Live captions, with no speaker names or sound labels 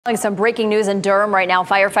Some breaking news in Durham right now.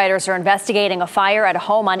 Firefighters are investigating a fire at a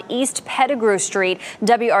home on East Pettigrew Street.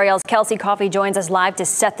 WRAL's Kelsey Coffey joins us live to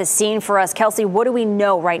set the scene for us. Kelsey, what do we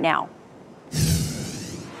know right now?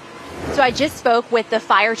 So I just spoke with the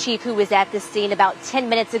fire chief who was at the scene about 10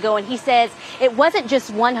 minutes ago, and he says it wasn't just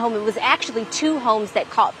one home, it was actually two homes that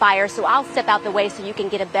caught fire. So I'll step out the way so you can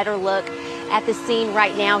get a better look at the scene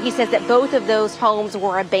right now. He says that both of those homes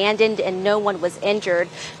were abandoned and no one was injured.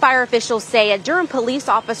 Fire officials say a Durham police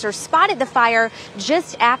officer spotted the fire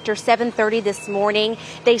just after 7:30 this morning.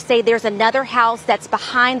 They say there's another house that's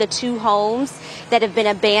behind the two homes that have been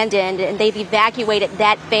abandoned, and they've evacuated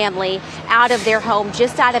that family out of their home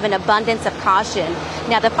just out of an abundance of caution.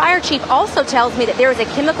 Now, the fire chief also tells me that there is a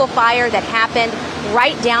chemical fire that happened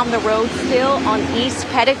right down the road still on East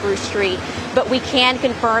Pettigrew Street, but we can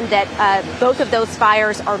confirm that both of those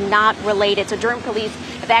fires are not related. So Durham police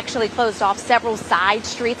have actually closed off several side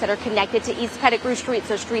streets that are connected to East Pettigrew Street.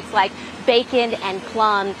 So streets like Bacon and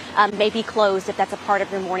Plum may be closed if that's a part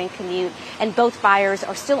of your morning commute. And both fires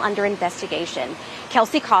are still under investigation.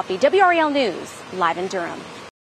 Kelsey Coffey, WRAL News, live in Durham.